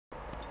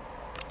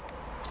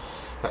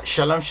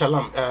Shalom,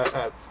 shalom.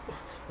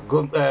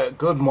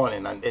 Good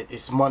morning, and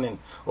it's morning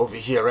over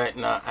here right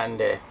now. And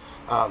the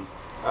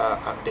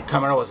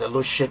camera was a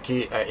little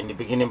shaky in the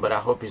beginning, but I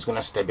hope it's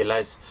gonna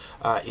stabilize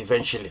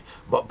eventually.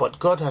 But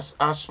God has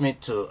asked me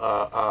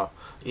to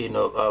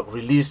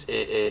release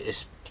a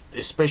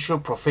special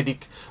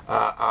prophetic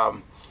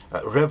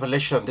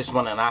revelation this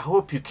morning. I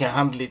hope you can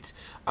handle it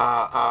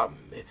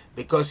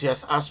because He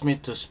has asked me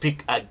to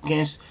speak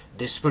against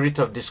the spirit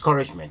of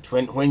discouragement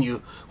when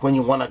you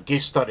want to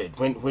get started,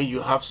 when you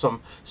have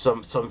some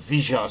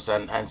visions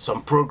and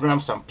some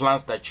programs and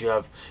plans that you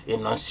have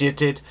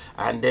enunciated,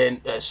 and then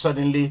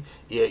suddenly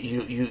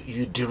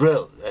you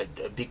derail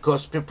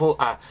because people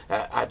are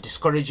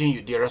discouraging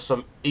you. There are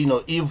some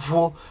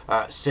evil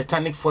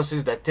satanic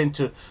forces that tend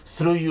to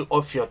throw you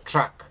off your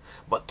track.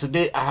 But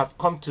today I have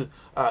come to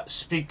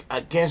speak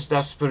against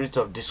that spirit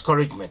of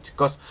discouragement,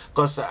 because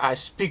I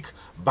speak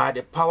by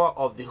the power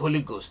of the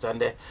Holy Ghost,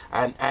 and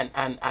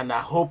I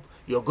hope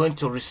you're going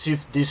to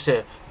receive this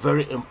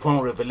very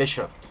important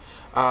revelation.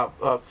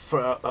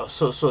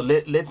 So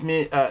let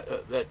me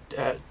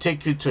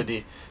take you to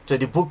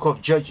the book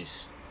of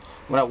Judges.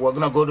 We're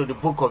gonna go to the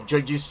book of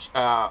Judges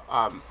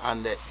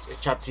and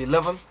chapter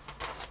 11.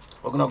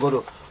 We're going to go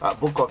to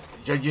book of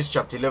Judges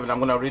chapter 11. I'm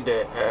going to read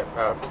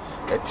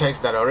a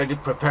text that I already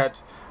prepared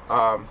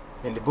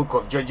in the book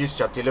of Judges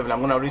chapter 11. I'm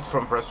going to read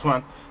from verse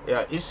 1.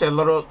 It's a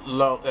little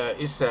long.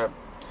 It's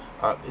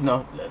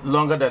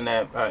longer than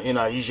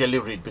I usually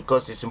read,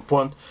 because it's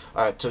important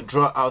to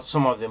draw out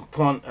some of the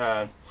important,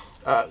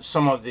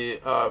 some of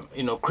the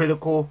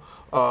critical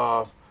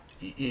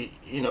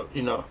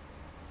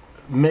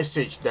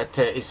message that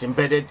is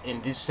embedded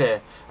in this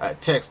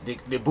text,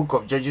 the book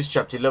of Judges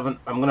chapter 11.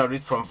 I'm going to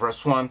read from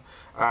verse 1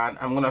 and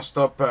I'm going to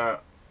stop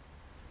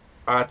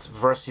at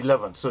verse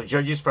 11. So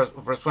Judges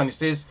verse 1, it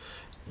says,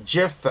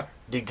 Jephthah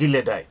the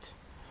Gileadite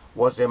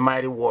was a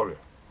mighty warrior.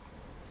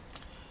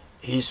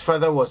 His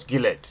father was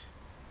Gilead,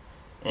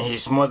 and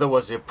his mother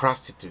was a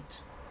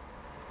prostitute.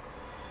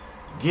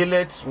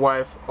 Gilead's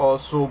wife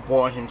also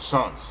bore him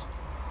sons,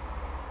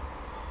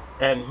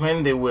 and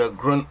when they were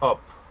grown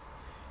up,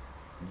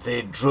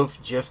 they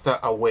drove Jephthah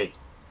away.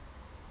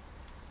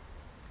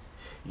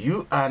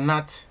 You are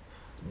not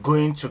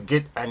going to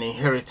get an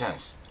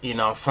inheritance in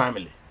our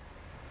family,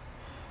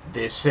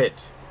 they said,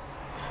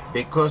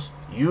 because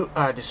you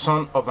are the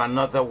son of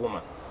another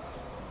woman.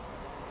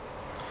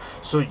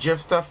 So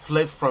Jephthah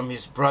fled from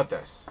his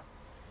brothers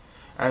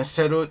and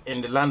settled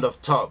in the land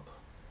of Tob.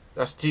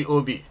 That's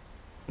T-O-B,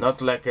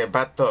 not like a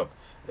bathtub,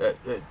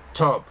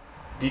 Tob,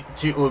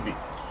 T-O-B,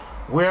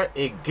 where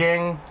a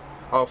gang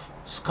of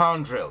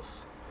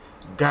scoundrels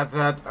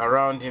gathered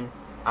around him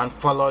and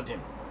followed him.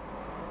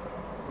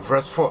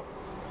 Verse 4.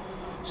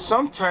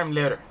 Sometime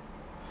later,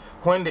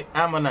 when the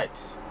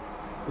Ammonites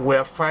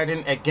were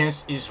fighting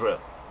against Israel,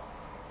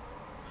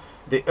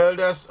 the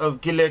elders of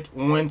Gilead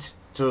went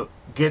to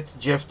get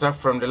Jephthah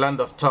from the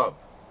land of Tob.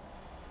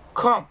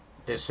 Come,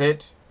 they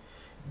said,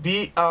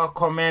 be our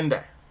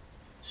commander,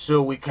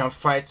 so we can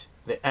fight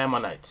the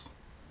Ammonites.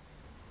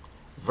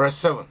 Verse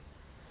 7.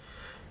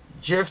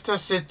 Jephthah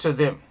said to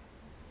them,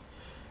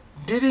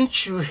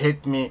 didn't you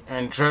hate me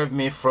and drive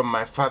me from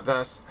my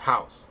father's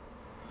house?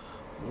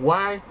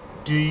 Why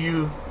do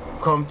you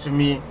come to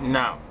me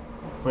now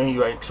when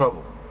you are in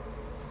trouble?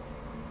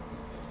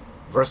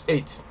 Verse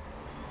 8.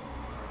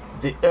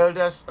 The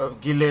elders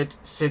of Gilead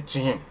said to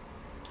him,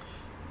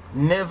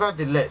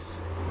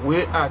 nevertheless,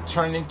 we are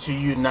turning to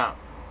you now.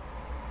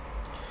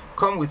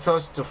 Come with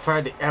us to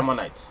fight the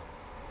Ammonites,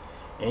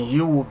 and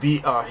you will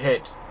be our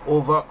head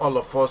over all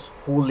of us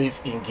who live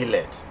in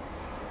Gilead.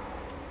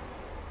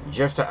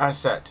 Jephthah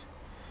answered,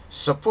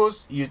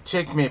 suppose you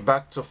take me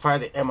back to fight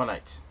the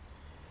Ammonites,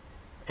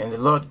 and the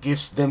Lord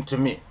gives them to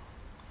me.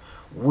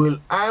 Will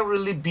I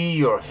really be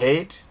your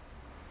head?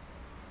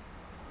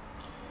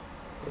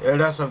 The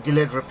elders of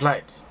Gilead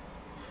replied,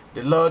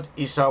 the Lord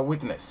is our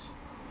witness.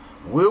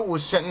 We will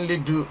certainly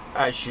do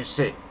as you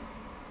say.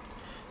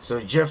 So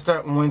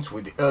Jephthah went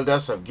with the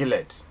elders of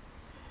Gilead,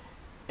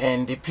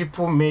 and the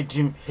people made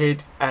him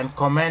head and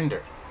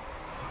commander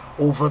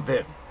over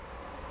them.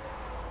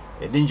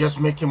 They didn't just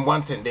make him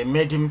one thing, they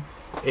made him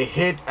a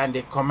head and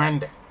a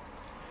commander.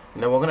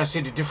 Now we're going to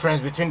see the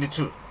difference between the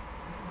two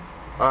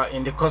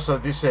in the course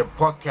of this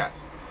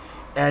podcast.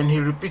 And he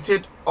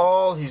repeated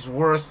all his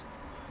words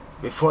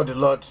before the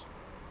Lord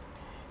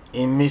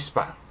in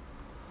Mizpah.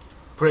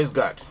 Praise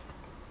God.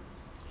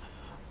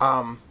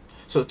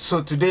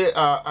 So today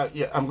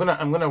I'm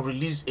gonna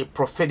release a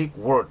prophetic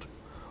word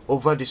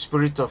over the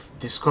spirit of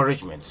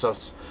discouragement. So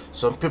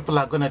some people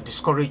are gonna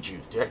discourage you.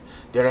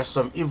 There are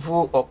some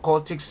evil,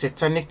 occultic,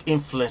 satanic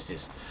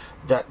influences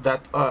that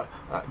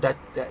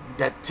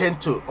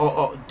tend to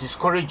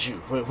discourage you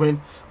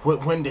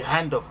when the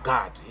hand of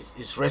God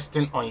is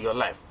resting on your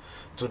life.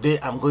 Today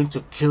I'm going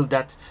to kill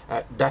that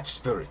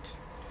spirit.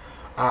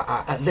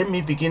 Let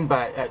me begin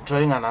by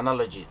drawing an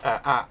analogy.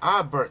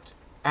 Albert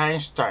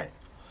Einstein,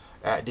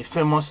 the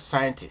famous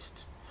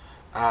scientist,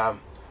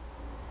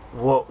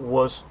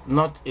 was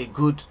not a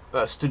good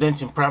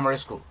student in primary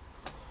school.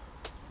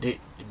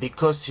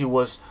 because he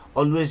was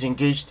always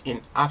engaged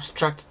in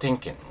abstract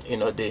thinking.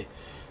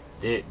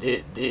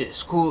 The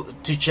school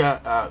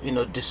teacher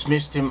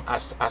dismissed him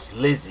as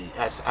lazy,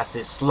 as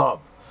a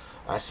slob,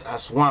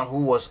 as one who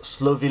was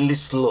slovenly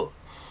slow,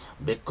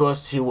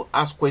 because he would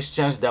ask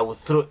questions that would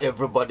throw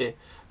everybody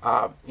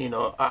out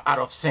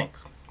of sync.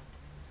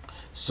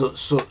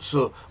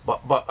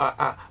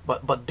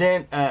 But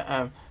then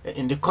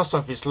in the course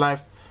of his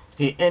life,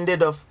 he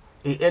ended up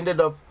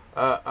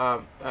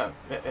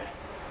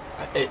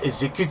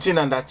executing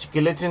and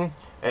articulating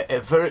a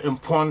very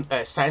important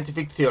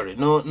scientific theory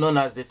known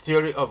as the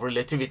theory of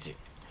relativity.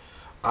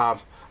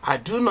 I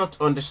do not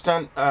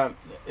understand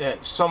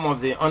some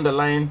of the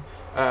underlying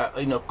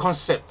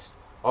concepts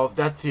of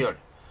that theory,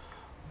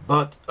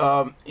 but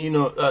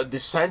the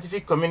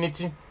scientific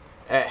community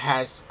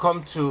has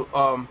come to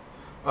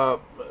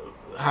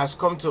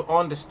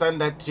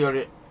understand that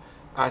theory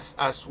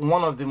as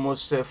one of the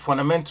most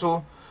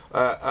fundamental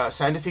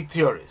scientific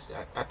theories.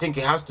 I think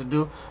it has to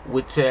do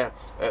with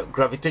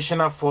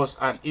gravitational force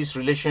and its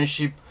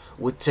relationship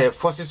with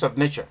forces of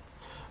nature.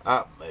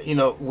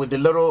 With the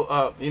little,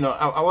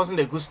 I wasn't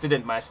a good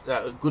student,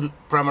 good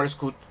primary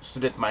school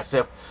student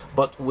myself,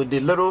 but with the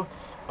little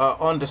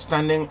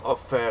understanding of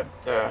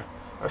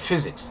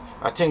physics,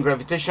 I think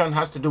gravitation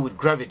has to do with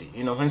gravity.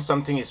 When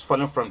something is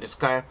falling from the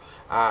sky,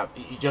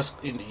 it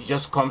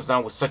just comes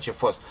down with such a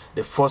force,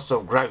 the force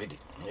of gravity.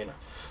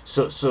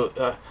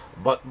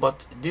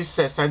 But this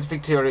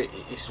scientific theory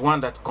is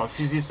one that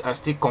confuses and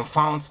still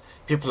confounds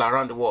people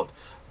around the world.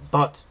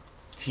 But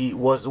he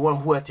was the one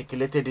who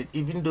articulated it,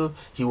 even though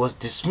he was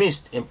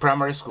dismissed in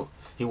primary school.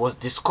 He was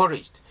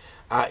discouraged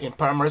in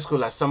primary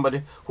school as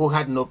somebody who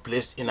had no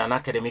place in an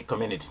academic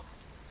community.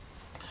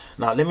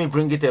 Now, let me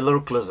bring it a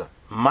little closer.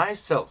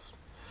 Myself,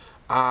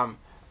 I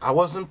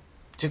wasn't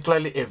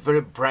particularly a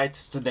very bright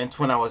student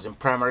when I was in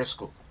primary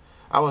school.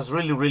 I was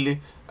really,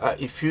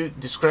 if you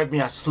describe me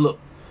as slow,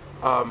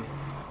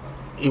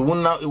 it will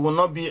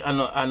not be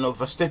an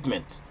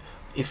overstatement.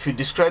 If you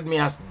describe me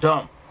as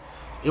dumb,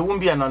 it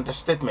won't be an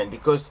understatement,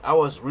 because I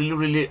was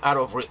really out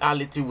of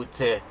reality with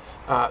the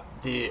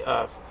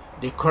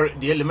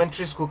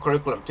elementary school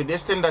curriculum, to the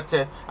extent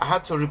that I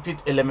had to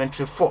repeat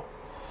elementary 4.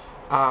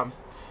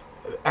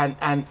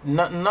 And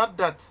not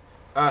that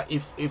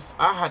if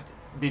I had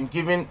been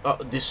given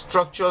the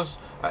structures,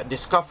 the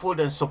scaffold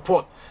and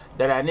support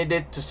that I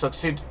needed to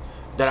succeed,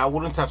 that I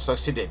wouldn't have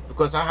succeeded,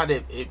 because I had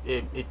a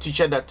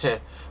teacher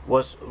that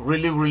was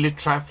really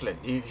trifling.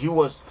 He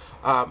was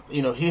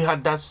he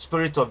had that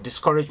spirit of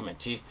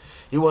discouragement. He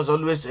was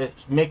always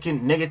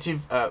making negative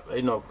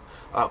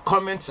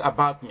comments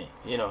about me.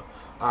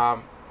 I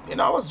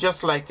was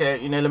just like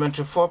in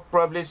elementary 4,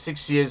 probably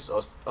 6 years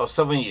or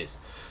 7 years.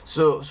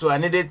 So I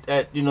needed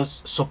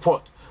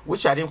support,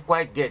 which I didn't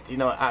quite get.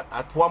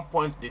 At one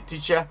point the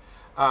teacher,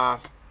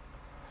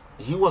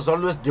 he was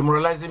always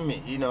demoralizing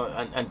me,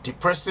 and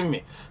depressing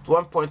me. At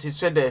one point he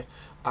said,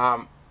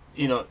 my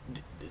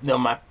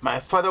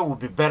father would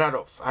be better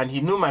off, and he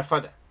knew my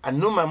father, and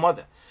knew my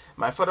mother.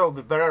 My father would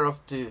be better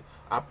off to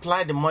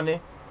apply the money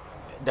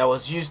that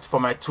was used for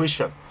my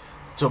tuition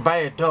to buy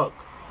a dog.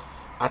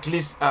 At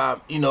least,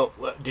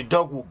 the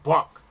dog will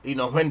bark.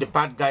 When the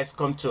bad guys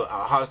come to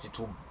our house, it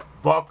will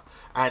bark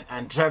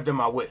and drive them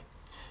away.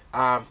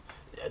 Now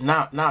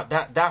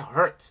that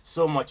hurt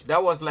so much.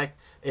 That was like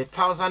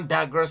 1,000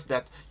 daggers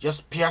that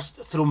just pierced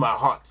through my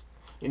heart.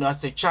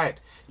 As a child,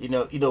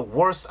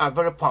 words are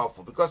very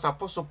powerful, because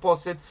Apostle Paul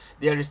said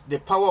there is the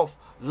power of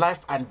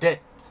life and death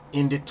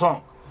in the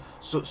tongue.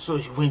 So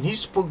when he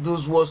spoke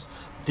those words,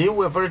 they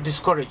were very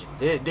discouraging.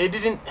 They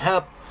didn't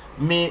help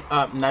me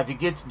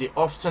navigate the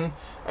often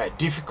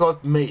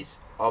difficult maze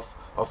of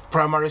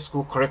primary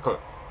school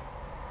curriculum.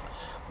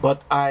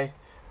 But I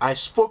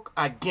spoke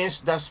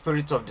against that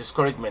spirit of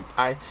discouragement.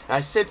 I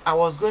said I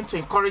was going to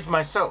encourage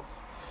myself.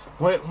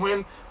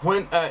 When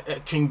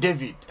King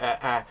David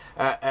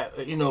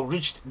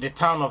reached the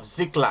town of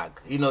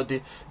Ziklag,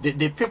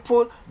 the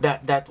people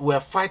that were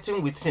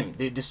fighting with him,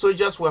 the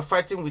soldiers were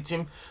fighting with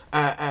him,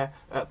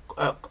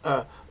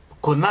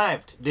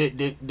 connived.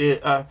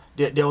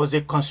 There was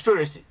a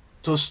conspiracy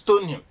to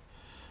stone him,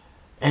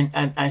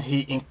 and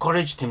he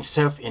encouraged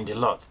himself in the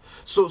Lord.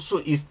 So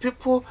if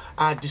people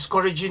are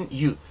discouraging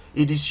you,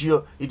 it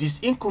is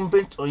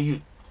incumbent on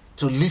you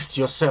to lift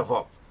yourself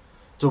up,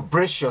 to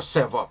brace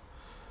yourself up.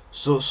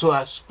 So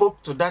I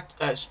spoke to that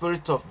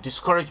spirit of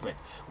discouragement,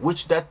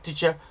 which that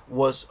teacher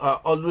was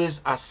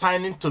always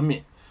assigning to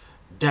me,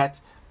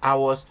 that I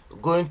was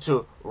going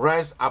to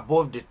rise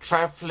above the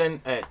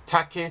trifling,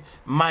 tacky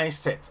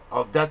mindset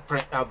of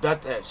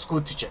that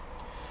school teacher.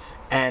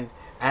 And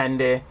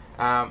when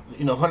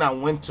I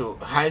went to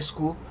high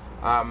school,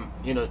 I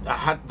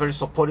had very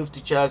supportive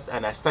teachers,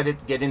 and I started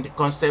getting the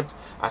concept.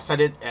 I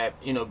started,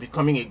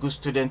 becoming a good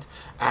student.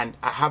 And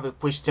I have a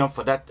question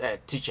for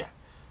that teacher,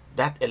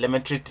 that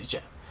elementary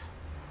teacher,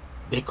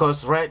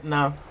 because right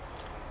now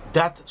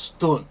that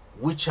stone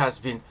which has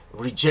been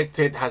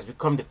rejected has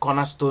become the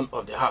cornerstone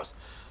of the house,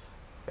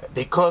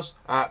 because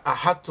I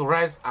had to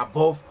rise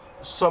above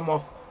some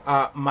of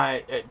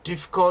my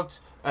difficult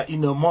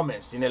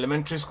moments in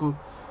elementary school,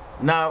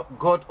 now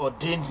God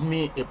ordained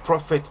me a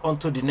prophet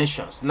unto the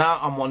nations. Now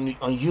I'm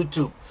on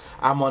YouTube,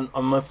 I'm on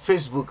my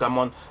Facebook, I'm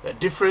on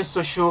different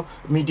social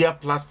media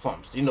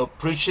platforms,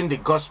 preaching the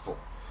gospel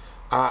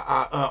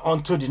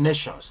unto the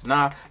nations.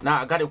 Now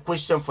I got a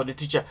question for the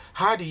teacher.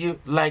 How do you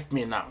like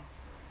me now?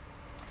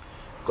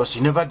 Because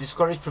you never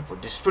discourage people.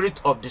 The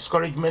spirit of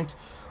discouragement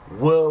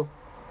will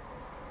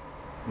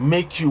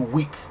make you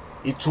weak.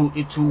 It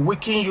will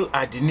weaken you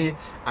at the knee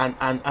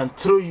and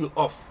throw you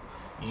off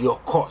your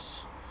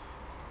course,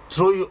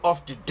 throw you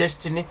off the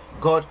destiny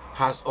God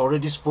has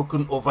already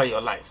spoken over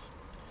your life.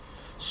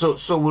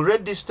 So we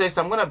read this text.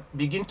 I'm going to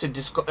begin to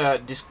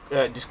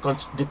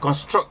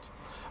deconstruct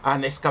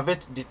and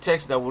excavate the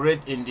text that we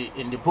read in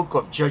the book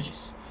of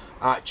Judges,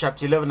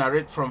 chapter 11. I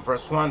read from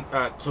verse 1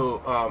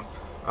 to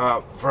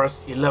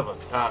verse 11.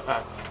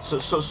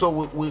 So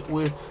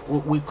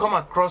we come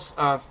across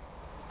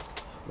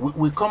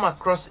we come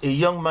across a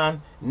young man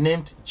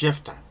named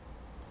Jephthah.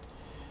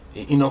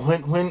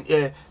 When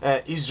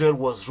Israel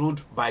was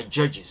ruled by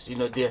judges,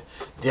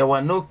 there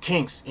were no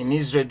kings in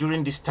Israel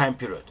during this time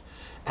period,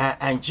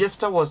 and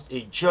Jephthah was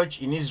a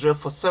judge in Israel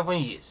for 7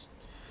 years.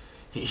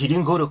 He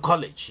didn't go to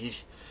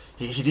college.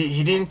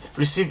 He didn't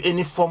receive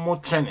any formal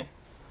training,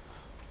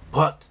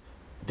 but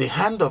the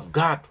hand of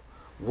God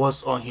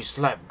was on his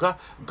life. The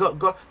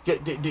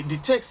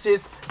text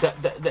says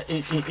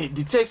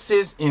the text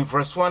says in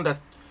verse 1 that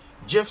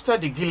Jephthah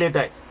the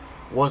Gileadite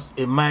was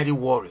a mighty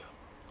warrior.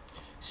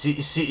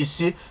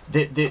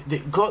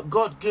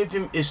 God gave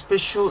him a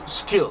special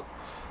skill.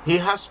 He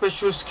has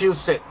special skill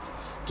set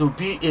to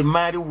be a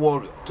mighty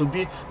warrior. To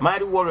be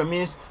mighty warrior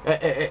means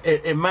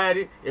a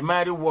mighty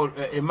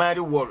warrior.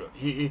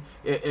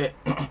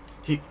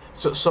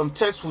 So some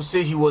texts will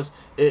say he was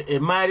a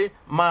mighty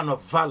man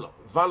of valor.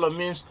 Valor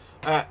means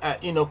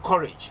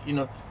courage,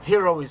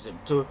 heroism,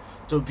 to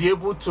be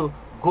able to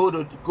go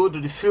to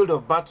the field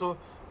of battle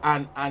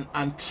and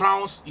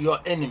trounce your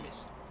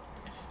enemies.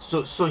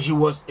 So he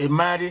was a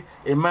mighty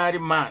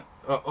man,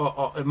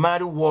 or a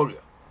mighty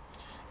warrior,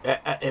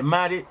 a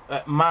mighty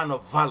man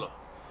of valor.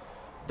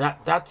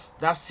 That's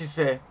his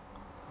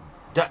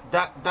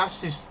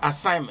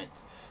assignment.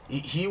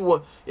 He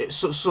was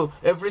so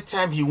every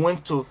time he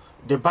went to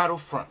the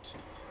battlefront,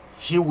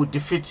 he would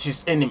defeat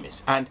his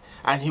enemies, and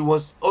he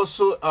was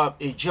also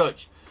a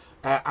judge.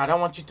 I don't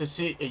want you to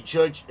see a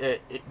judge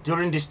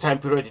during this time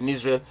period in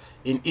Israel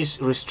in its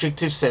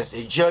restrictive sense.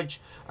 A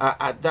judge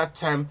at that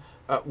time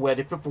were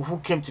the people who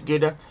came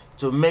together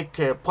to make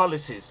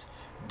policies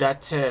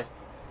that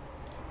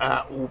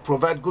will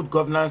provide good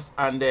governance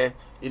and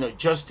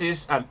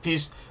justice and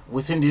peace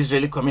within the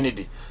Israeli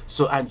community.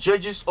 So, and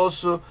judges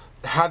also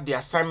had the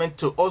assignment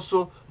to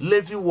also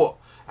levy war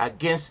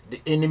against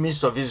the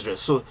enemies of Israel.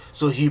 So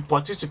he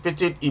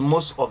participated in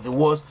most of the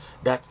wars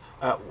that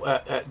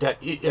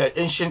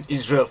ancient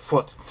Israel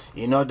fought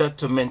in order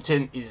to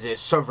maintain his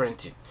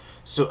sovereignty.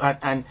 So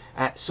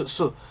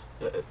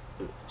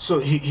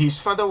his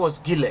father was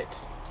Gilead,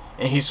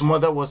 and his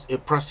mother was a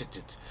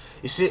prostitute.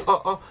 You see,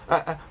 the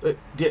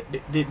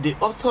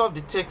author of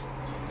the text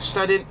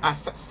started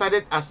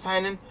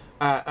assigning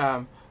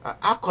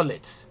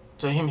accolades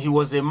to him. He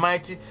was a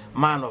mighty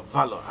man of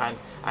valor, and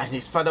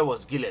his father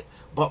was Gilead.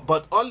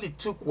 But all it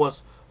took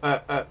was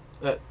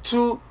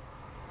two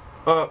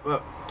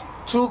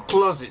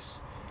clauses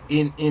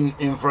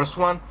in verse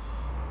 1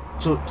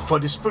 for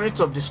the spirit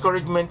of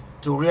discouragement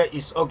to rear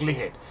its ugly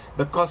head.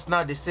 Because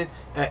now they said,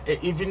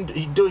 even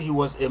though he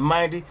was a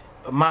mighty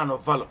man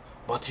of valor,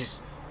 but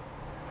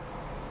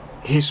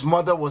his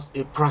mother was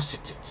a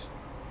prostitute.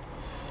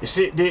 You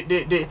see,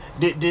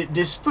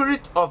 the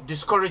spirit of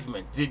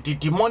discouragement, the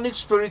demonic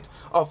spirit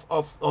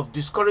of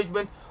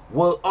discouragement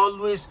will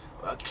always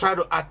try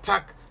to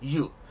attack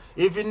you,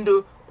 even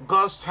though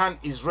God's hand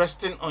is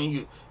resting on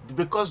you,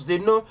 because they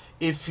know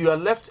if you are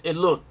left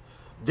alone,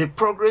 the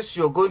progress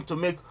you're going to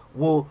make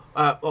will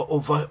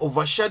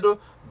overshadow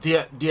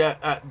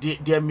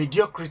their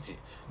mediocrity.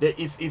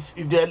 If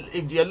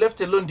they are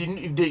left alone,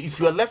 if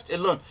you are left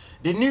alone,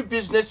 the new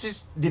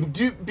business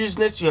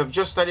you have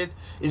just started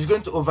is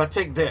going to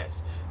overtake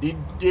theirs.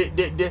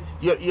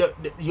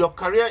 Your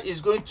career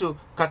is going to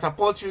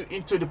catapult you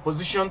into the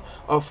position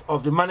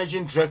of the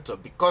managing director,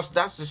 because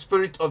that's the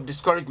spirit of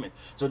discouragement.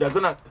 So they're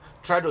gonna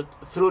try to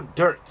throw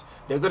dirt.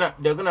 They're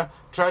gonna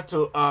try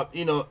to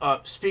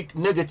speak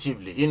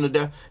negatively.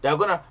 They're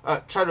gonna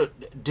try to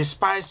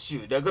despise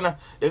you. They're gonna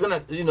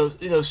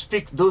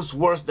speak those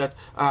words that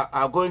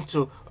are going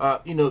to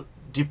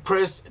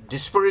depress the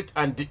spirit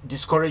and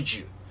discourage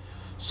you.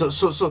 So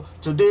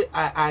today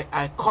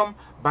I come.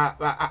 But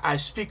I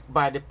speak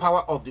by the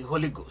power of the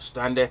Holy Ghost,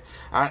 and they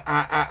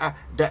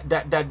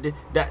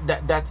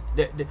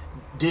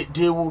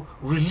will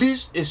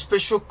release a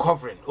special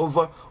covering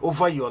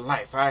over your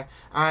life. I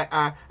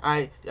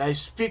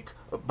speak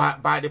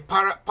by the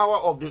power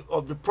of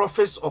the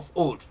prophets of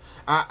old.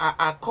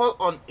 I call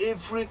on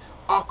every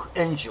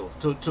archangel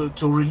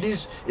to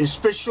release a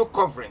special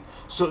covering,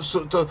 so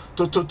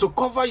to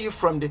cover you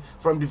from the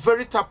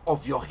very top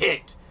of your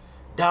head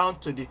down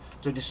to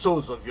the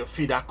soles of your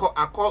feet. I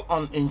call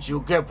on Angel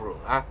Gabriel.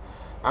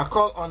 I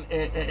call on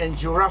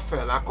Angel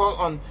Raphael. I call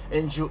on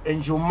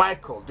Angel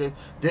Michael.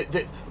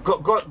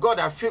 God,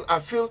 I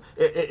feel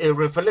a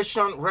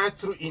revelation right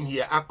through in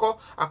here. I call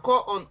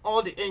on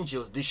all the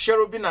angels, the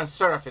cherubim and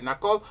seraphim. I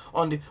call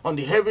on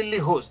the heavenly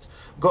host.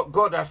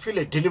 God, I feel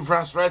a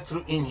deliverance right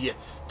through in here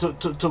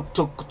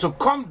to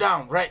come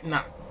down right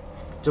now,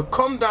 to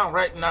come down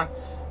right now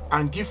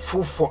and give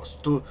full force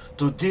to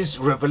these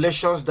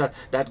revelations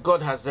that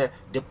God has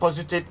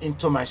deposited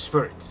into my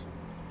spirit.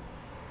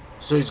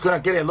 So it's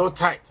going to get a little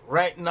tight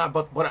right now,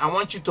 but I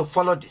want you to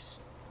follow this.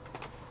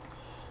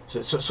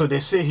 So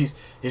they say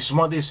his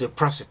mother is a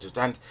prostitute,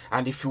 and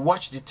if you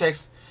watch the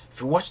text,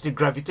 if you watch the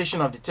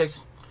gravitation of the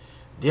text,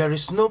 there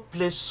is no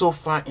place so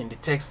far in the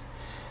text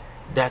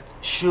that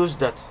shows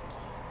that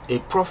a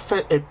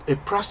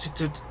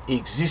prostitute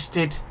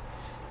existed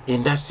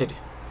in that city.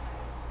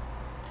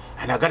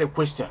 And I got a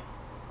question.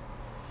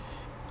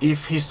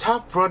 If his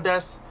half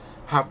brothers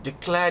have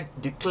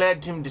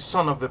declared him the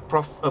son of a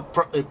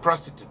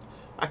prostitute,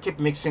 I keep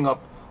mixing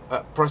up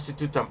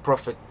prostitute and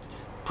prophet.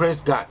 Praise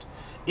God.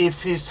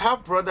 If his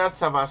half brothers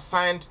have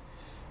assigned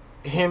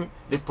him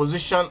the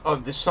position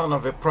of the son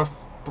of a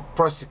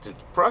prostitute,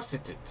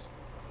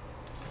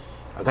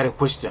 I got a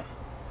question.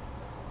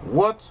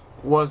 What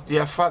was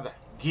their father,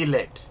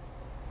 Gilead,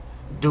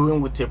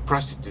 doing with a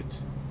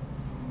prostitute,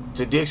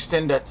 to the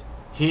extent that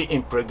he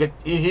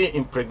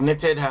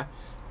impregnated her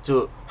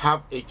to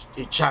have a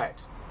child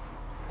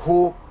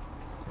who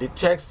the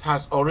text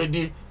has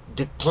already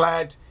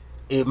declared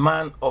a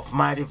man of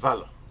mighty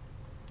valor?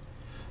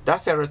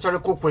 That's a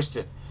rhetorical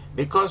question,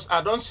 because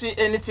I don't see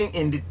anything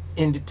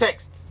in the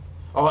text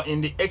or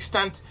in the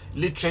extant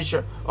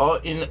literature or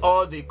in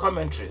all the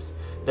commentaries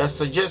that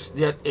suggests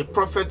that a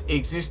prophet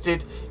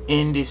existed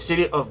in the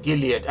city of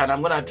Gilead. And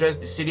I'm going to address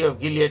the city of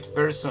Gilead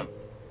very soon.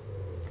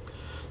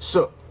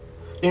 So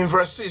in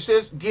verse 2 it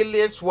says,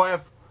 Gilead's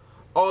wife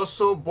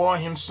also bore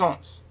him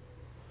sons,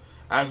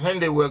 and when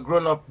they were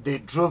grown up, they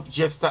drove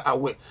Jephthah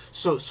away.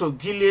 So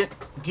Gilead,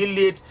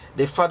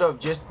 the father of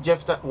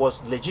Jephthah,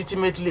 was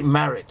legitimately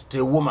married to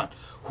a woman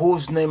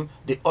whose name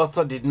the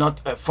author did not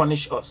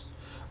furnish us.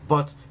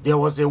 But there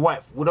was a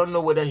wife. We don't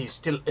know whether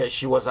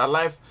she was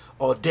alive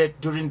or dead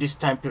during this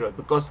time period,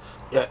 because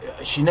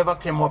she never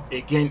came up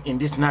again in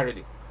this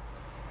narrative.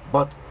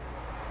 But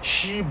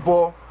she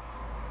bore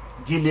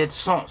Gilead's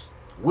sons.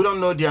 We don't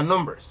know their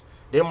numbers.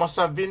 They must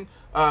have been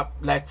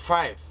like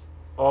 5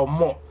 or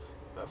more.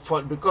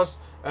 Because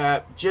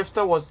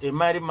Jephthah was a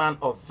mighty man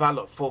of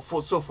valor. So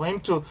for him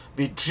to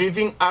be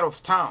driven out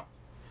of town,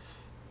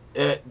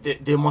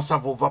 they must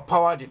have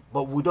overpowered him.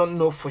 But we don't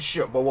know for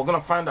sure. But we're going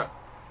to find out.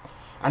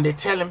 And they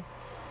tell him,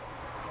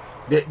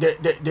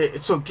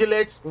 so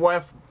Gilead's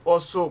wife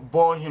also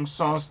bore him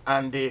sons,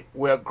 and they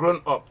were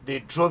grown up. They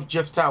drove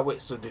Jephthah away.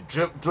 So they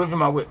drove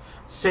him away,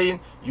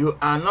 saying, you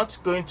are not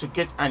going to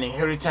get an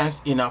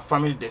inheritance in our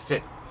family, they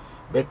said,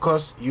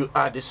 because you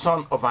are the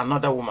son of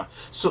another woman.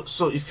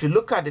 So if you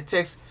look at the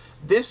text,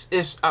 this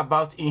is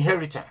about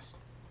inheritance.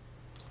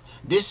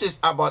 This is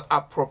about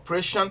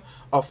appropriation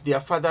of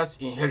their father's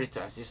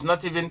inheritance. It's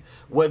not even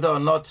whether or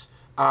not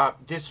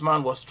this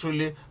man was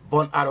truly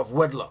born out of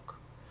wedlock.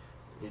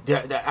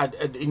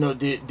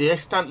 The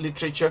extant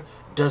literature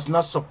does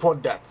not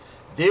support that.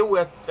 They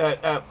were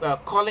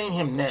calling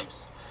him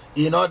names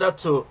in order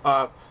to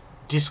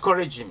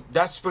discourage him.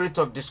 That spirit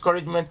of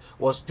discouragement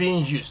was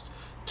being used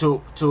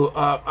to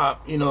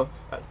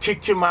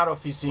kick him out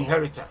of his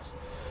inheritance.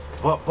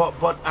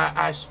 But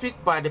I speak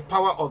by the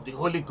power of the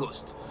Holy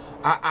Ghost.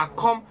 I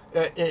come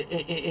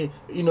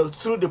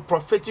through the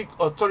prophetic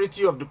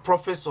authority of the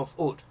prophets of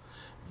old,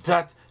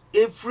 that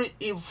every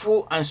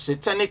evil and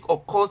satanic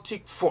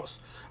occultic force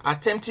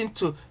attempting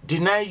to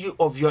deny you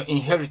of your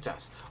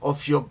inheritance,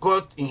 of your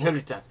God's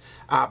inheritance,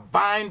 I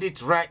bind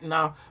it right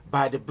now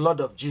by the blood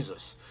of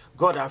Jesus.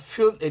 God, I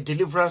feel a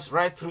deliverance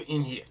right through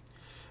in here.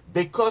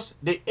 Because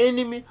the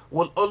enemy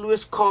will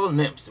always call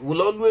names,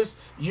 will always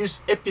use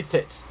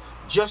epithets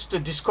just to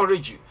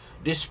discourage you.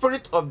 The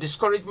spirit of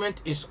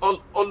discouragement is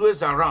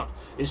always around,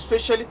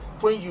 especially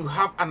when you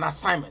have an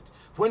assignment,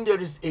 when there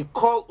is a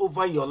call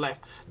over your life.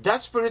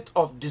 That spirit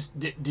of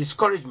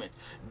discouragement,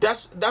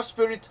 that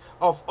spirit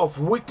of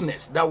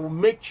weakness that will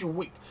make you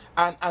weak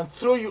and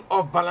throw you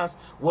off balance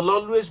will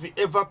always be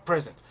ever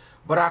present.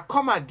 But I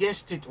come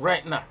against it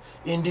right now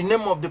in the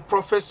name of the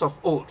prophets of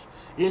old,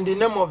 in the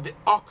name of the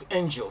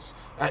archangels.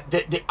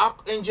 The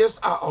archangels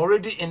are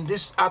already in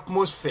this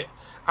atmosphere,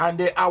 and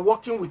they are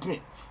working with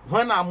me.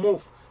 When I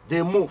move,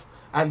 they move.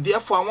 And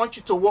therefore, I want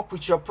you to walk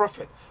with your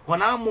prophet.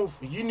 When I move,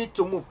 you need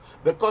to move,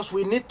 because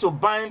we need to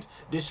bind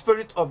the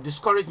spirit of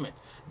discouragement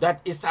that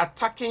is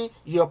attacking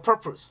your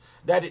purpose,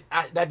 that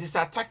is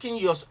attacking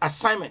your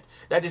assignment,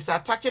 that is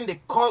attacking the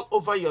call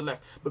over your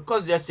life,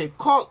 because there's a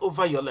call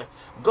over your life.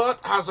 God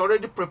has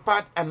already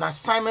prepared an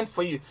assignment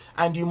for you,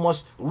 and you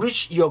must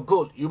reach your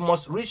goal. You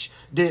must reach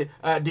the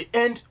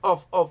end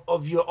of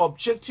your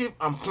objective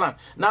and plan.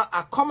 Now,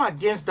 I come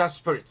against that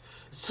spirit.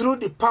 through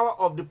the power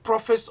of the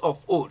prophets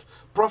of old,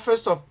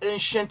 prophets of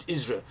ancient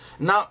Israel.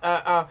 Now,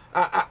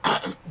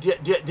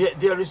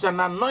 there is an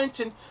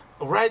anointing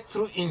right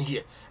through in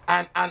here,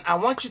 and I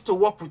want you to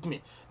walk with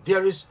me.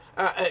 There is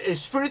a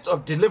spirit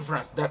of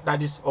deliverance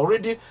that is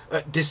already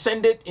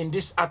descended in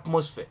this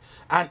atmosphere,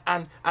 and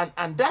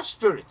that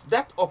spirit,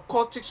 that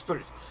occultic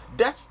spirit,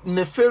 that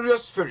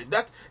nefarious spirit,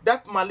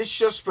 that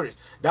malicious spirit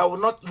that will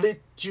not let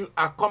you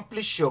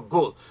accomplish your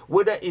goal,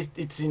 whether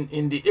it's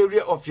in the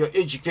area of your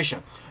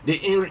education, the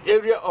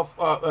area of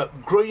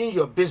growing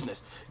your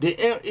business,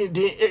 in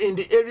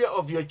the area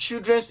of your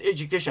children's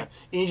education,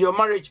 in your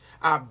marriage,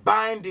 I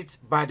bind it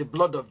by the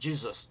blood of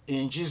Jesus,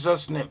 in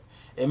Jesus' name.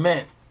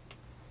 Amen.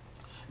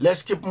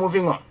 Let's keep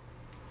moving on.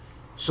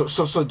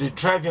 So they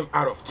drive him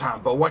out of town,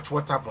 but watch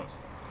what happens.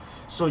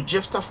 So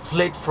Jephthah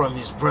fled from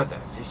his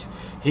brothers.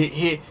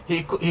 He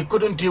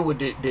couldn't deal with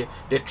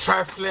the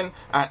trifling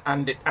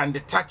and the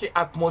tacky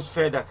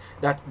atmosphere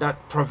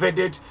that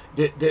pervaded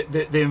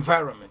the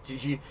environment.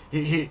 He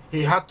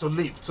had to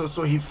leave.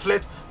 So he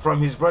fled from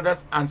his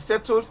brothers and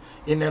settled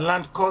in a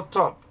land called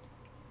Tob,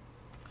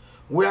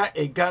 where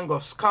a gang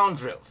of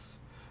scoundrels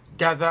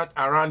gathered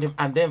around him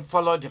and then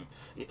followed him.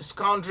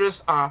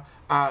 Scoundrels are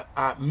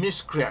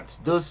miscreants,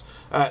 those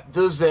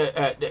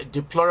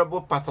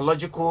deplorable,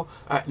 pathological,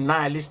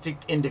 nihilistic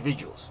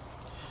individuals.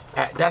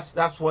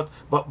 That's what.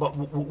 But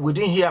we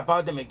didn't hear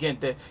about them again.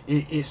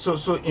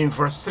 So in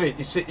verse 3,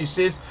 it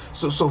says,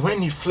 so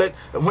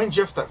when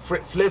Jephthah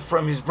fled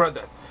from his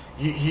brothers,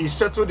 he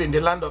settled in the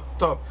land of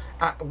Tob,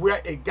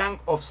 where a gang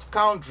of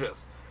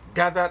scoundrels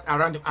gathered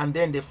around him, and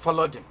then they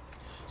followed him.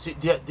 See,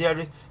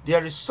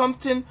 there is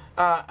something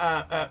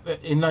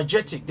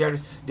energetic.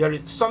 There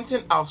is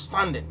something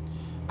outstanding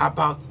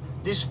about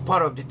this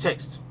part of the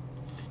text.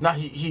 Now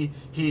he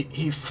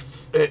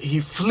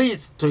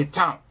flees to a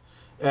town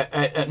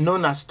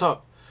known as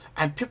Tob,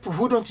 and people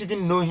who don't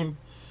even know him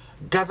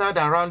gathered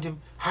around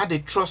him, had a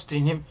trust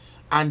in him,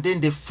 and then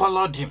they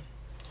followed him.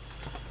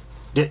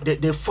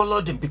 They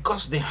followed him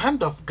because the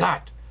hand of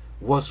God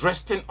was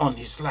resting on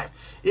his life.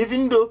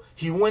 Even though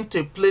he went to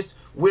a place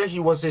where he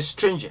was a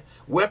stranger,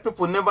 where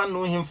people never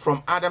knew him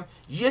from Adam,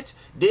 yet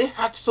they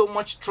had so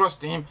much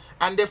trust in him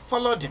and they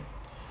followed him.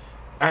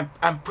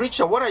 And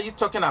preacher, what are you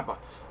talking about?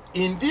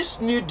 In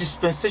this new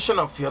dispensation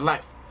of your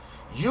life,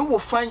 you will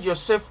find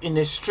yourself in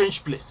a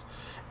strange place,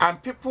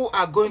 and people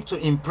are going to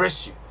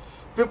impress you.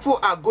 People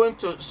are going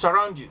to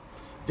surround you.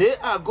 They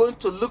are going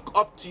to look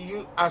up to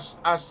you as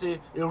a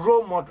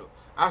role model,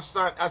 as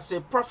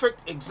a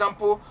perfect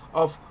example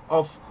of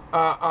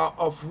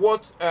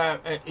what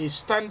a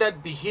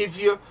standard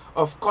behavior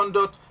of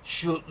conduct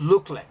should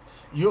look like.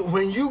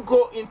 When you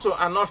go into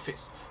an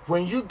office,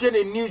 when you get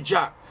a new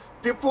job,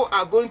 people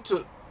are going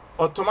to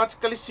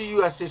automatically see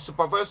you as a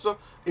supervisor,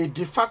 a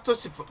de facto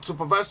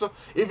supervisor,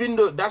 even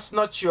though that's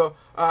not your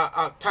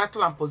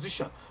title and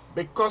position,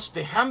 because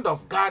the hand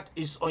of God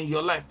is on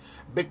your life,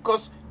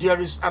 because there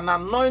is an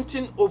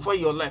anointing over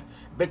your life,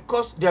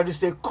 because there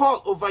is a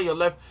call over your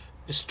life.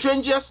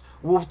 Strangers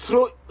will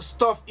throw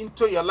stuff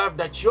into your life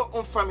that your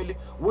own family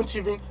won't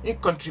even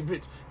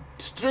contribute.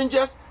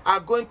 Strangers are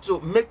going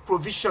to make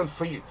provision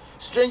for you.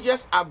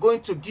 Strangers are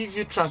going to give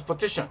you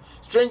transportation.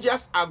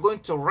 Strangers are going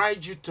to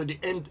ride you to the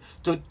end.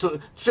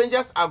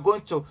 Strangers are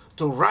going to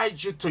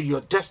ride you to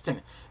your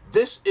destiny.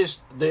 This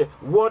is the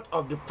word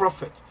of the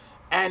prophet.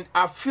 And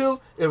I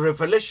feel a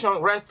revelation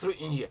right through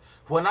in here.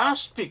 When I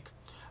speak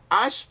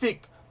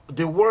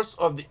the words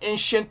of the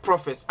ancient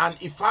prophets, and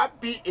if I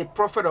be a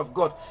prophet of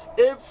God,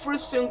 every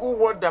single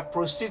word that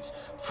proceeds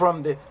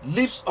from the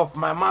lips of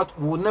my mouth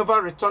will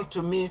never return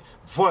to me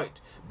void,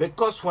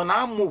 because when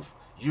I move,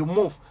 you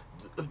move.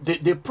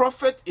 The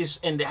prophet is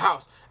in the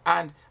house,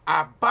 and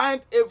I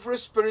bind every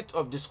spirit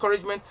of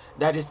discouragement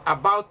that is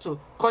about to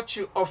cut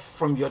you off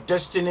from your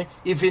destiny,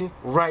 even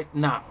right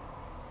now.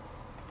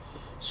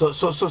 So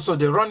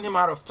they run him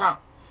out of town.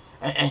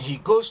 And he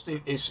goes to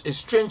a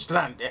strange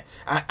land,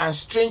 and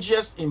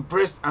strangers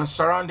embrace and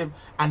surround him,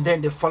 and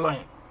then they follow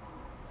him.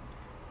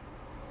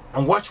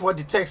 And watch what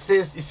the text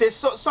says. It says,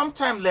 so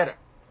sometime later,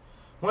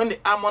 when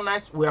the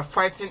Ammonites were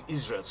fighting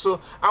Israel.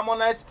 So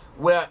Ammonites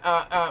were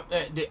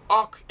the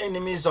arch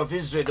enemies of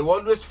Israel. They were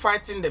always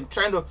fighting them,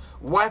 trying to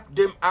wipe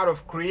them out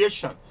of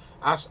creation.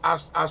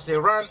 As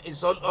Iran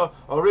is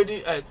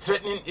already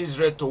threatening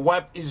Israel to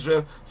wipe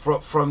Israel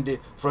from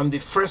the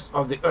face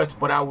of the earth.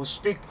 But I will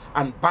speak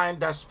and bind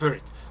that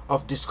spirit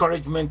of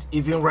discouragement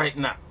even right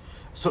now.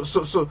 So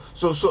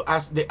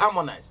as the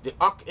Ammonites, the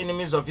arch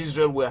enemies of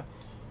Israel, were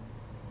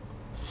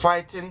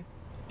fighting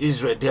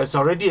Israel, there's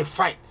already a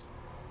fight.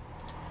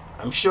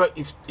 I'm sure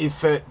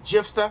if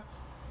Jephthah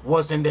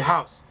was in the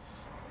house,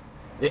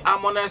 the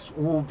Ammonites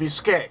would be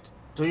scared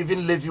to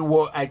even leave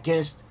war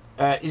against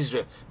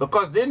Israel,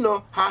 because they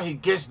know how he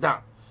gets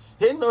down.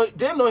 They know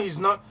he's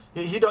not.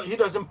 He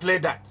doesn't play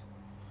that.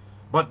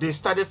 But they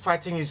started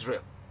fighting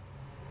Israel.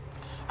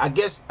 I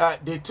guess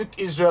they took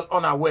Israel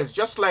unawares,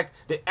 just like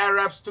the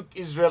Arabs took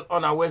Israel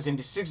unawares in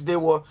the 6-day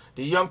war,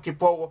 the Yom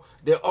Kippur war,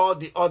 all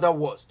the other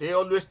wars. They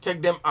always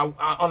take them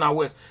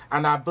unawares.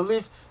 And I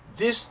believe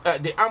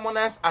the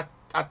Ammonites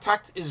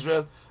attacked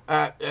Israel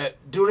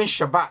during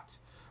Shabbat,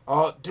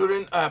 or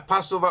during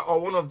Passover, or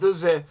one of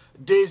those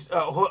days,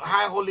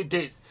 high holy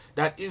days,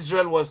 that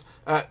Israel was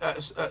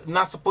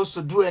not supposed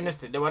to do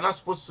anything. They were not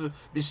supposed to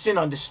be seen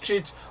on the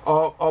street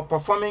or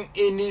performing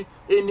any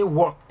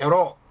work at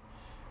all.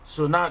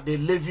 So now they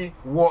levy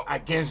war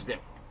against them,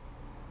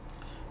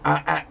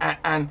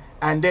 and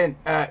then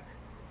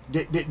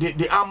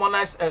the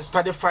Ammonites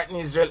started fighting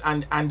Israel,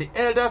 and the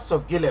elders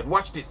of Gilead,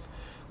 watch this,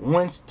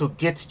 went to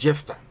get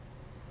Jephthah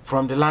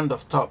from the land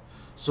of Tob.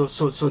 So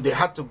they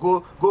had to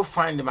go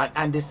find him,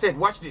 and they said,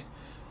 watch this,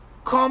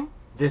 come,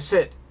 they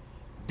said,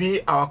 be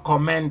our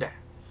commander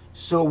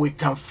so we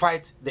can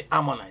fight the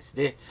Ammonites.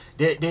 They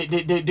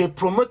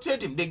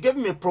promoted him. They gave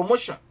him a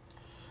promotion.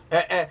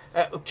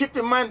 Keep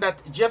in mind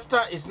that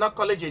Jephthah is not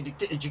college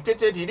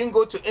educated. He didn't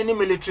go to any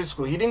military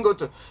school. He didn't go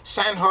to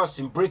Sandhurst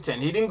in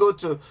Britain. He didn't go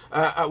to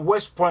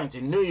West Point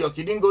in New York.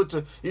 He didn't go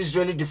to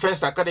Israeli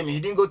Defense Academy. He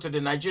didn't go to the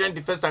Nigerian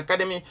Defense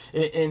Academy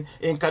in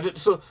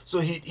Kaduna. So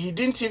he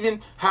didn't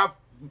even have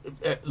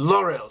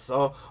laurels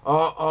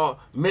or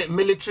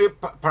military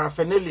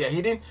paraphernalia.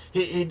 He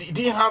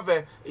didn't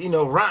have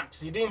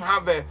ranks. He didn't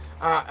have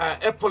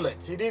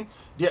epaulets.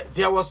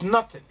 There was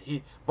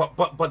nothing.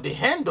 But the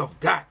hand of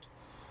God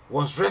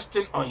was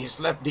resting on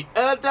his left. The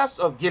elders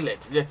of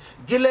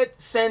Gilead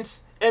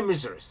sent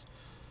emissaries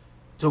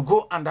to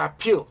go and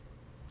appeal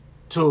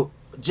to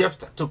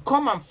Jephthah to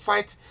come and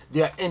fight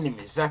their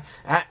enemies.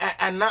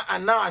 And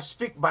now I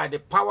speak by the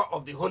power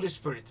of the Holy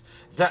Spirit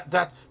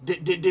that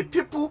the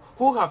people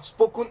who have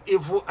spoken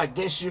evil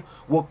against you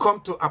will come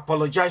to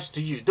apologize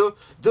to you.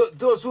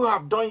 Those who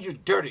have done you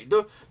dirty,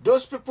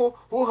 those people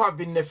who have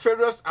been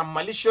nefarious and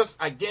malicious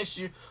against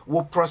you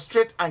will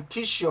prostrate and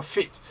kiss your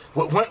feet.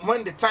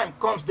 When the time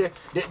comes,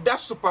 that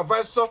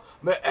supervisor,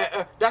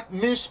 that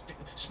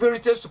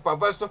mean-spirited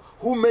supervisor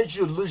who made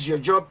you lose your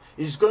job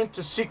is going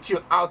to seek you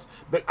out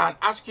and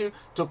ask you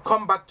to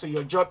come back to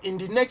your job. In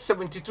the next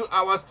 72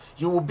 hours,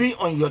 you will be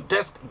on your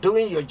desk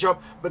doing your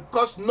job,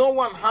 because no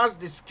one has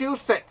the skill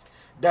set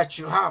that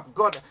you have.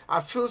 God,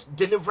 I feel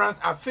deliverance.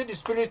 I feel the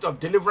spirit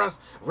of deliverance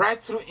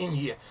right through in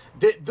here.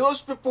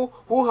 Those people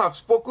who have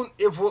spoken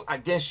evil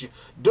against you,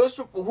 those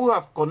people who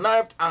have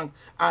connived and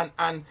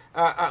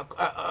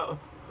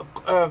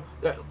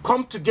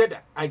come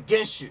together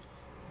against you,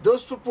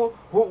 those people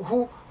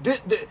who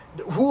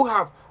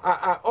have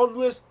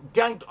always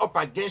ganged up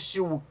against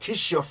you will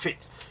kiss your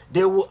feet.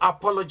 They will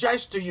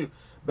apologize to you,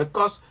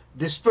 because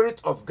the Spirit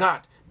of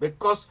God,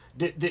 because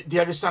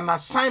there is an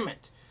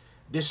assignment.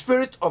 The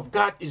Spirit of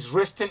God is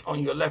resting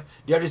on your life.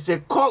 There is a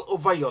call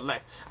over your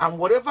life. And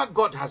whatever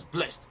God has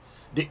blessed,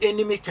 the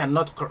enemy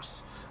cannot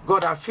curse.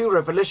 God, I feel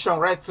revelation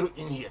right through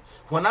in here.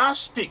 When I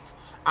speak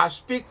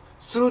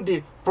through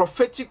the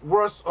prophetic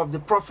words of the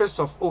prophets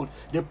of old,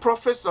 the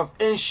prophets of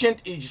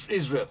ancient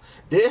Israel.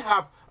 They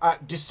have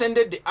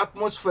descended the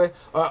atmosphere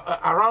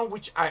around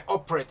which I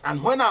operate.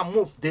 And when I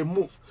move, they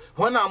move.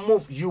 When I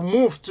move, you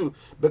move too.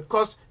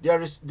 Because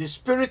there is the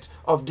spirit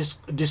of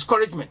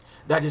discouragement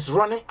that is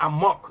running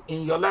amok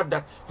in your life,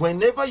 that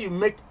whenever you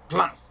make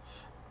plans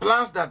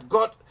that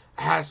God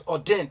has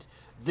ordained,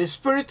 the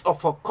spirit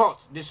of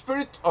occult, the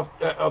spirit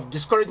of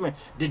discouragement,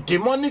 the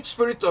demonic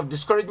spirit of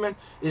discouragement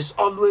is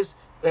always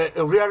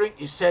rearing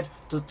its head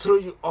to throw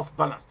you off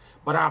balance.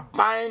 But I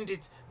bind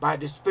it by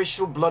the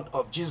special blood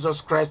of Jesus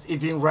Christ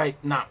even right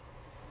now.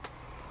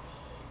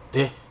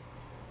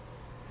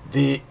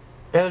 The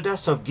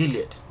elders of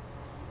Gilead,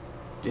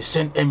 they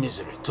sent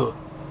emissary to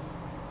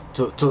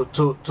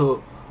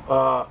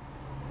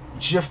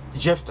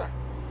Jephthah.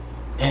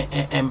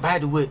 And by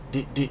the way,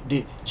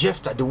 the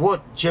Jephthah, the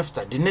word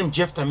Jephthah, the name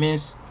Jephthah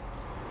means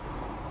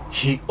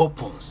he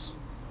opens.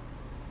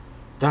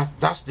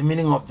 That's the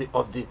meaning of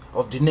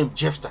the name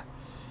Jephthah.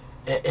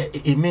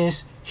 It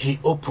means he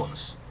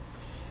opens.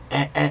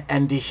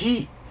 And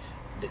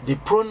the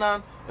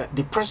pronoun,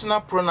 the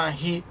personal pronoun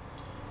he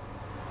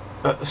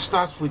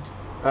starts with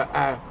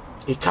a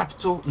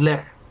capital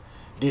letter.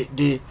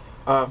 The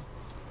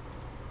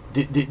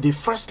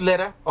first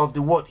letter of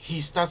the word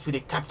he starts with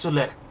a capital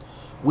letter,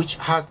 which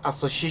has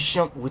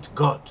association with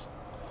God.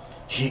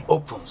 He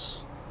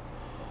opens.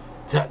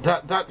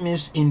 That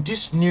means in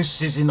this new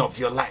season of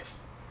your life,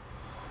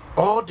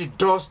 all the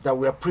doors that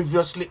were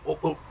previously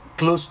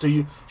closed to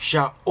you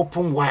shall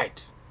open wide.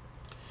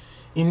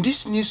 In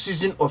this new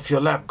season of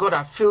your life, God,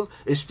 I feel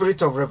a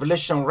spirit of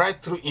revelation right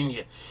through in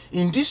here.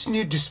 In this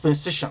new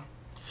dispensation,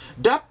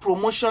 that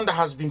promotion that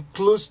has been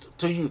closed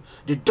to you,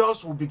 the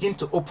doors will begin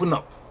to open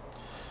up.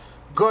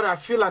 God, I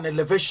feel an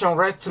elevation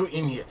right through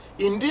in here.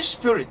 In this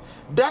spirit,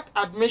 that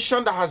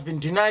admission that has been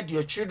denied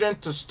your children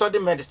to study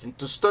medicine,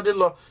 to study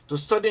law, to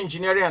study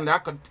engineering and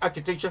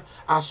architecture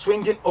are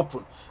swinging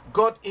open.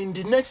 God, in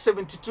the next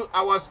 72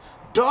 hours,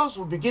 doors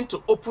will begin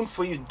to open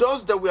for you.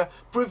 Doors that were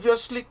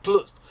previously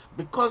closed.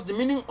 Because the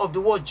meaning of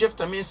the word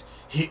Jephthah means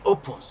he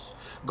opens.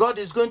 God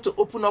is going to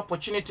open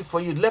opportunity for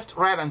you left,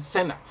 right, and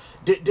center.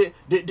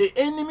 The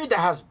enemy that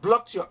has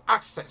blocked your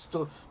access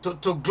to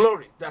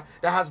glory, that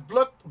has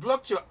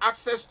blocked your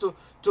access to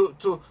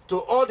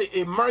all the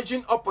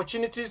emerging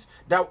opportunities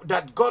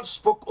that God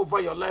spoke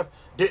over your life,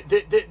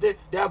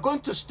 they are going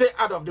to stay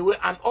out of the way,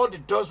 and all the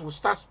doors will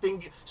start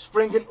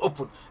springing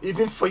open,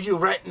 even for you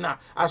right now.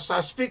 As I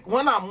speak,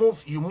 when I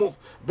move, you move,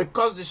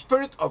 because the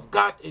Spirit of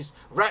God is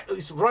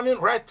running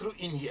right through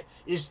in here,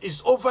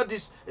 is over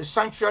this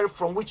sanctuary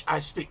from which I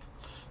speak.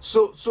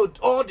 So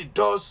all the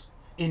doors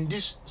in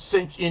this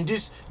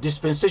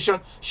dispensation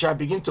shall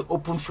begin to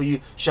open for you,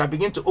 shall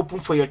begin to open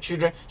for your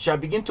children, shall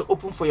begin to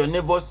open for your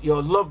neighbors,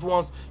 your loved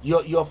ones,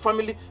 your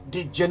family.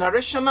 The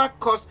generational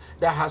curse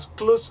that has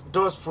closed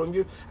doors from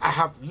you, I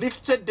have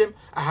lifted them,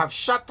 I have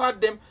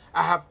shattered them,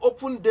 I have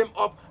opened them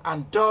up,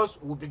 and doors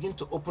will begin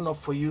to open up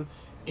for you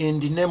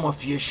in the name of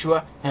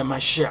Yeshua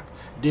HaMashiach.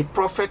 The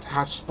prophet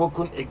has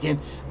spoken again.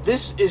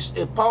 This is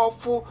a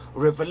powerful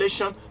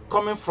revelation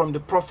coming from the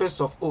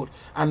prophets of old,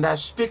 and I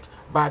speak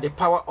by the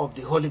power of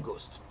the Holy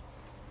Ghost.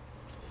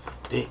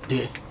 They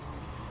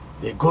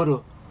go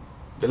to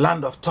the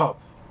land of Tob.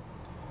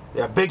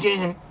 They are begging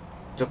him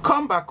to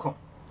come back home.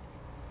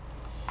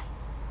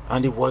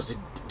 And it was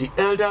the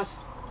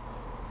elders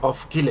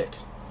of Gilead.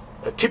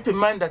 Keep in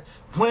mind that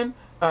when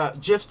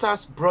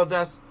Jephthah's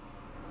brothers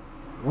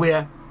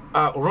were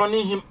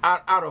running him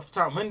out of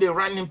town, when they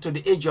ran him to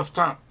the edge of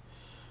town,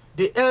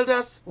 the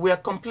elders were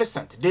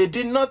complacent. They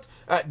did not.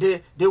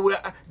 They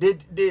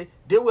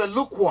were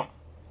lukewarm.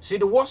 See,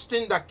 the worst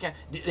thing that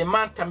the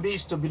man can be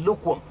is to be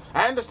lukewarm.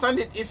 I understand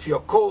it if you're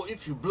cold,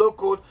 if you blow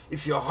cold,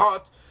 if you're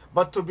hot,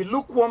 but to be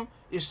lukewarm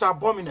is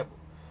abominable.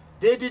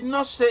 They did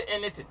not say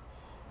anything.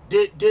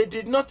 They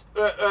did not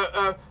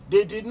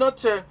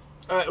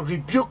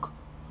rebuke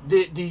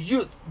the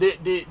youth,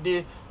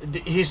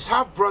 his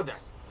half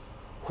brothers,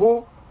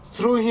 who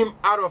threw him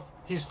out of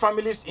his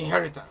family's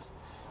inheritance.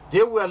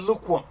 They were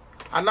lukewarm,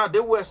 and now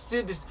they were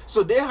still this.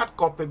 So they had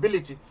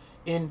culpability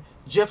in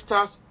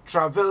Jephthah's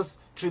travels,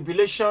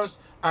 tribulations,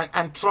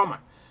 and trauma.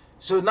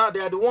 So now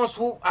they are the ones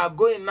who are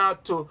going now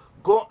to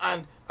go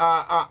and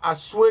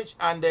assuage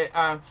and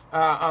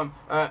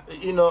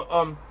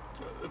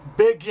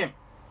beg him.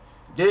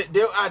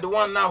 They are the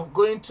one now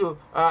going to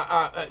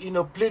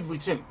plead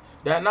with him.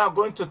 They are now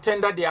going to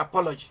tender the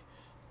apology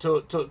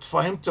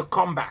for him to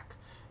come back.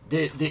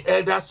 The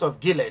elders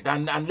of Gilead,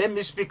 and let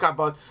me speak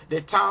about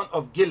the town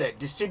of Gilead,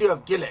 the city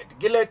of Gilead.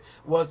 Gilead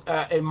was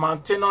a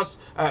mountainous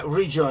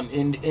region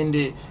in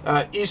the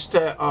east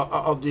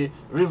of the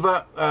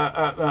river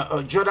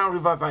Jordan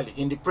River Valley,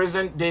 in the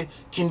present-day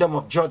kingdom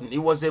of Jordan. It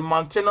was a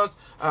mountainous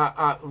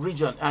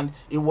region, and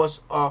it was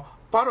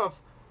part of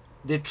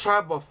the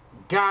tribe of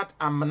Gad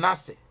and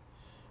Manasseh.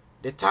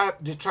 The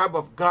tribe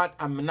of Gad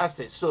and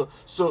Manasseh. So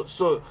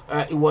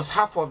it was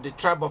half of the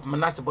tribe of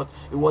Manasseh, but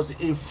it was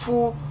a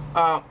full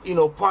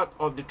part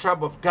of the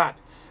tribe of Gad.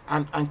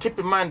 And keep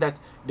in mind that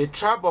the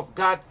tribe of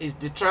Gad is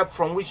the tribe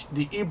from which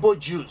the Igbo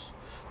Jews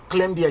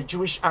claim their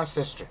Jewish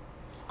ancestry,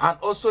 and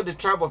also the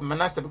tribe of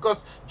Manasseh,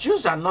 because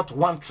Jews are not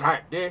one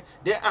tribe. They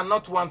are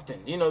not one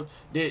thing.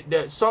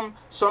 Some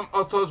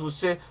authors will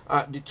say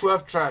the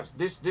 12 tribes.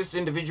 This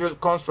individual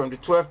comes from the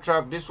 12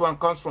 tribe. This one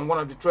comes from one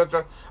of the 12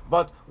 tribes.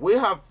 But we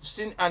have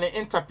seen an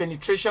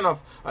interpenetration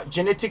of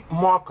genetic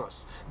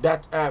markers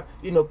that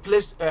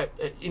place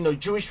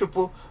Jewish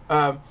people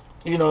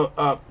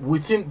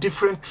within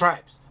different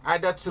tribes,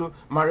 either through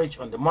marriage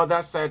on the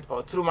mother's side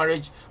or through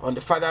marriage on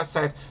the father's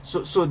side.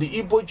 So the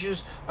Igbo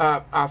Jews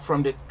are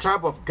from the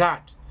tribe of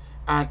Gad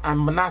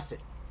and Manasseh.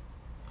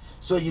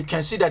 So you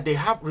can see that they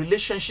have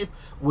relationship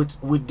with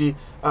the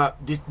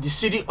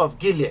city of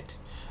Gilead,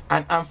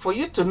 and for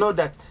you to know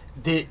that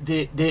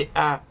they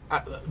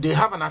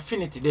have an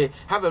affinity, they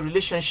have a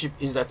relationship,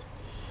 is that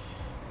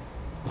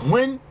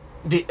when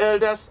the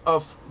elders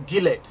of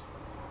Gilead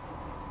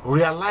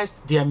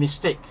realized their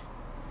mistake,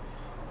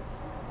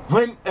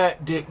 when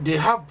the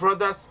half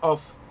brothers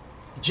of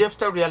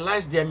Jephthah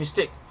realized their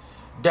mistake,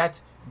 that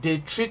they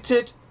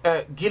treated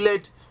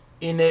Gilead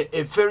in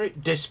a very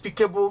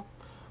despicable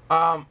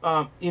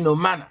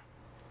manner,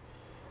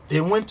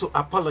 they went to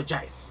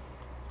apologize.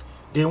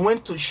 They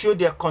went to show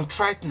their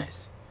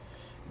contriteness.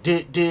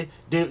 They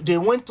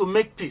went to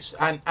make peace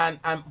and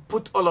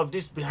put all of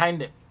this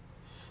behind them.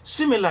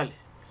 Similarly,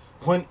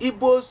 when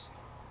Igbos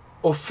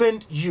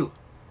offend you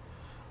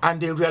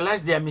and they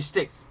realize their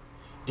mistakes,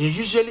 they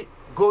usually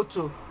go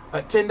to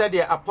tender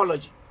their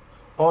apology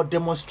or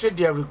demonstrate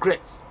their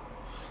regrets.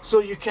 So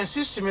you can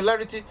see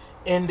similarity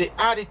in the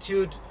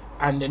attitude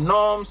and the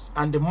norms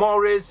and the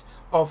mores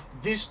of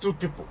these two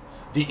people,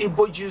 the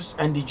Igbo Jews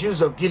and the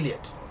Jews of Gilead.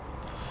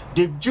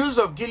 The Jews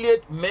of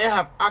Gilead may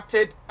have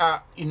acted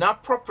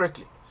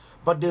inappropriately,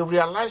 but they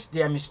realized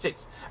their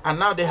mistakes, and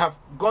now they have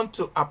gone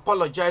to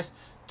apologize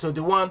to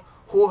the one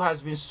who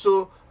has been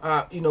so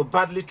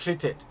badly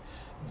treated.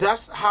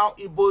 That's how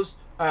Igbos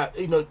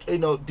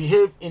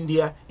behave in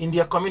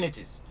their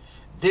communities.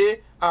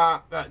 They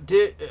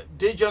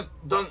just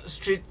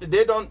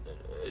don't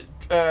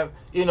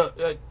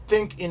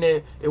think in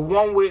a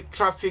one-way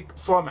traffic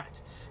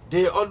format.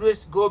 They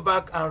always go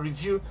back and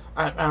review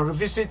and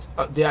revisit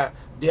their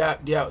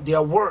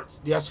words,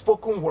 their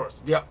spoken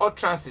words, their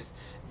utterances,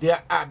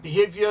 their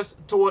behaviors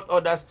toward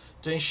others,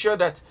 to ensure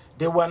that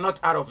they were not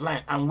out of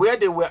line. And where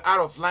they were out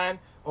of line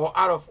or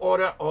out of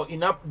order or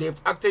they've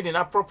acted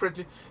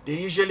inappropriately, they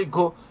usually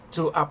go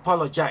to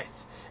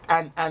apologize.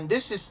 And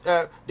this is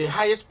the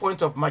highest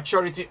point of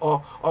maturity, or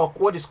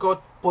what is called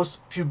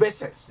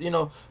post-pubescence.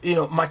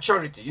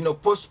 Maturity.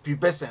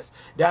 Post-pubescence.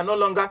 They are no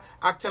longer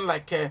acting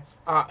like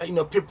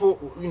people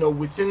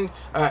within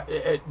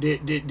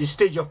the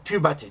stage of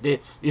puberty.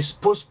 It's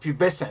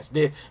post-pubescence.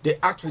 They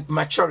act with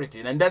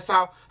maturity, and that's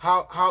how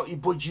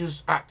Igbo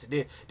Jews act.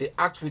 They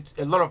act with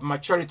a lot of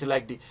maturity,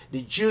 like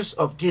the Jews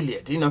of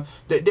Gilead.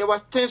 There were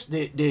things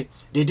they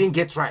didn't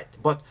get right,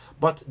 but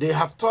they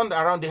have turned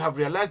around. They have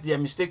realized their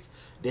mistakes.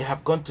 They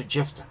have gone to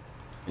Jephthah,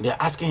 and they're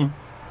asking him,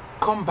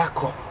 come back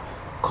home,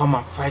 come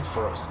and fight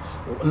for us.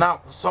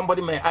 Now,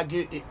 somebody may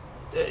argue,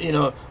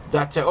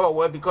 that oh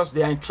well, because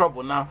they are in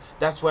trouble now,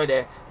 that's why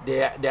they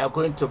are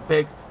going to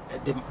beg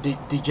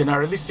the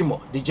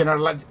generalissimo, the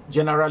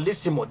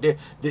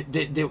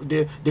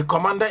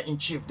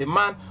commander-in-chief, the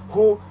man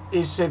who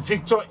is a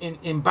victor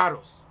in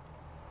battles.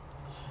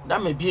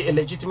 That may be a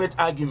legitimate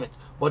argument,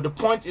 but the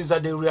point is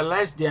that they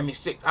realized their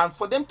mistakes, and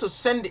for them to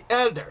send the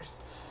elders.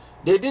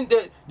 They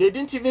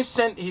didn't even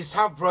send his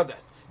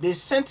half-brothers. They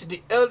sent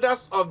the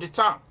elders of the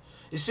town.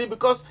 You see,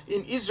 because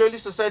in Israeli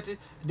society,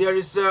 there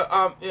is a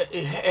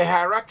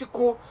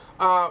hierarchical,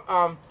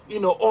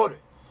 order.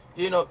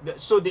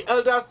 So the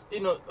elders,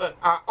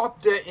 are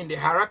up there in the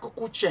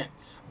hierarchical chain.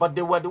 But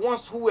they were the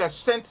ones who were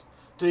sent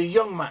to a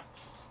young man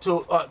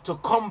to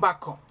come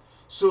back home.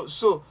 So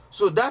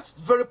that's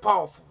very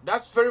powerful.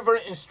 That's very,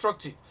 very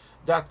instructive.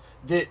 That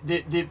the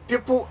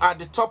people at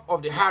the top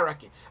of the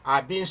hierarchy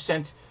are being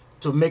sent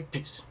to make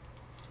peace,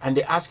 and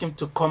they ask him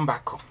to come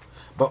back home.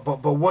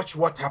 But watch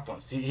what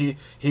happens. He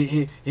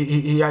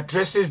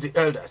addresses the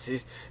elders.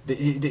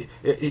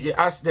 He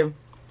asks them,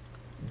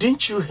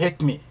 "Didn't you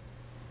hate me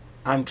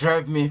and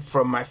drive me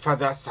from my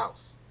father's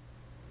house?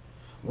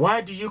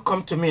 Why do you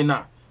come to me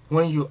now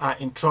when you are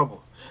in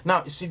trouble?"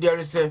 Now, you see, there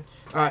is a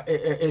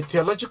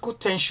theological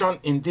tension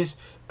in this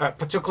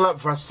particular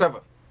verse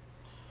 7,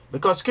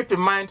 because keep in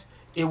mind,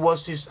 it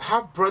was his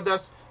half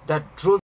brothers that drove